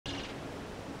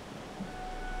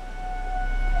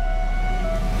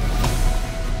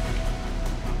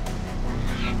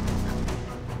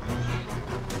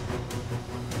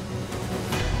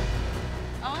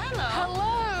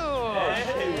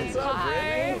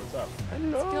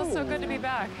Hello. It feels so good to be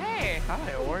back. Hey. Hi,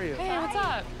 how are you? Hey, what's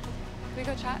up? Can we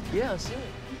go chat? Yeah, let's do it.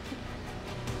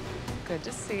 Good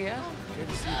to see you. Good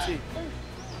to see you, too.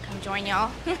 Come join y'all.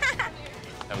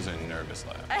 That was a nervous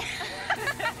laugh.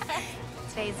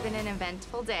 Today's been an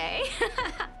eventful day.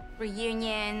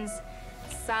 Reunions,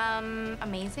 some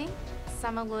amazing,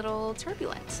 some a little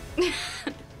turbulent.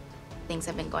 Things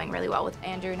have been going really well with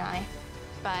Andrew and I,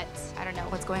 but I don't know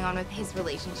what's going on with his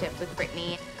relationship with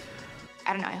Brittany.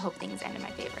 I don't know, I hope things end in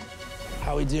my favor.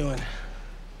 How we doing?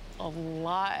 A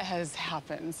lot has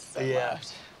happened since I Yeah.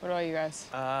 left. What about you guys?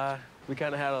 We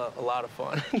kind of had a lot of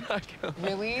fun. Not gonna lie.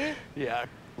 Really? Yeah,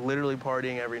 literally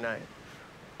partying every night.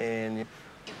 And You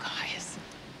guys.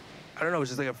 I don't know, it was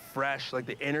just like a fresh, like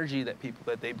the energy that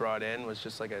they brought in was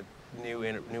just like a new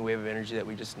wave of energy that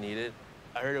we just needed.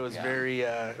 I heard it was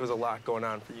it was a lot going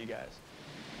on for you guys.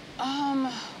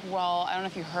 Well, I don't know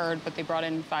if you heard, but they brought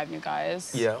in 5 new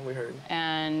guys. Yeah, we heard.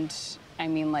 And I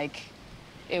mean, like,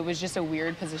 it was just a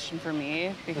weird position for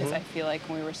me because I feel like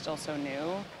we were still so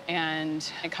new. And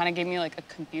it kind of gave me like a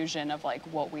confusion of like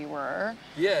what we were.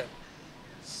 Yeah.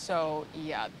 So,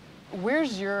 yeah.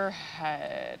 Where's your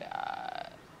head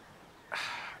at?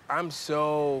 I'm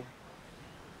so,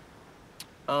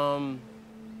 I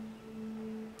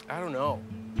don't know.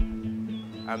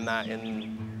 I'm not in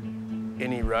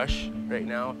any rush right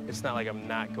now. It's not like I'm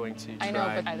not going to try. I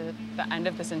know, but at the end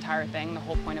of this entire thing, the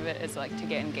whole point of it is like to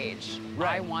get engaged.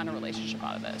 Right. I want a relationship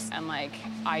out of this. And like,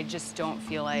 I just don't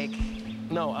feel like...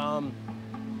 No,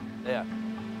 yeah.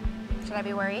 Should I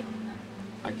be worried?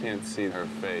 I can't see her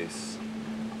face.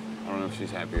 I don't know if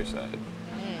she's happy or sad.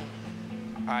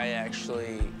 I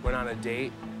actually went on a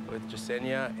date with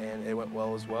Jasenia, and it went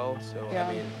well as well, so, Yeah.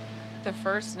 I mean... The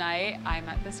first night, I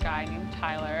met this guy named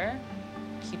Tyler.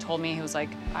 He told me, he was like,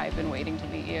 I've been waiting to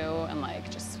meet you, and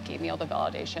like, just gave me all the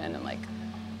validation and like,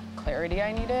 clarity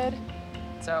I needed.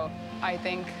 So I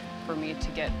think for me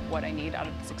to get what I need out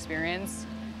of this experience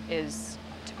is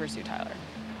to pursue Tyler.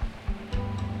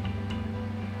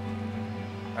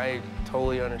 I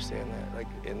totally understand that, like,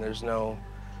 and there's not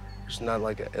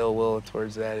like an ill will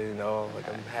towards that at all. Like,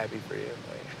 I'm happy for you.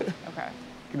 Like, Okay.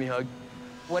 give me a hug.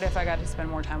 What if I got to spend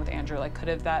more time with Andrew? Like, could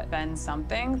have that been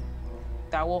something?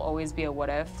 That will always be a what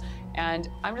if. And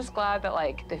I'm just glad that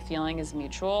like the feeling is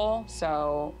mutual.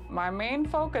 So my main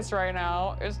focus right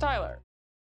now is Tyler.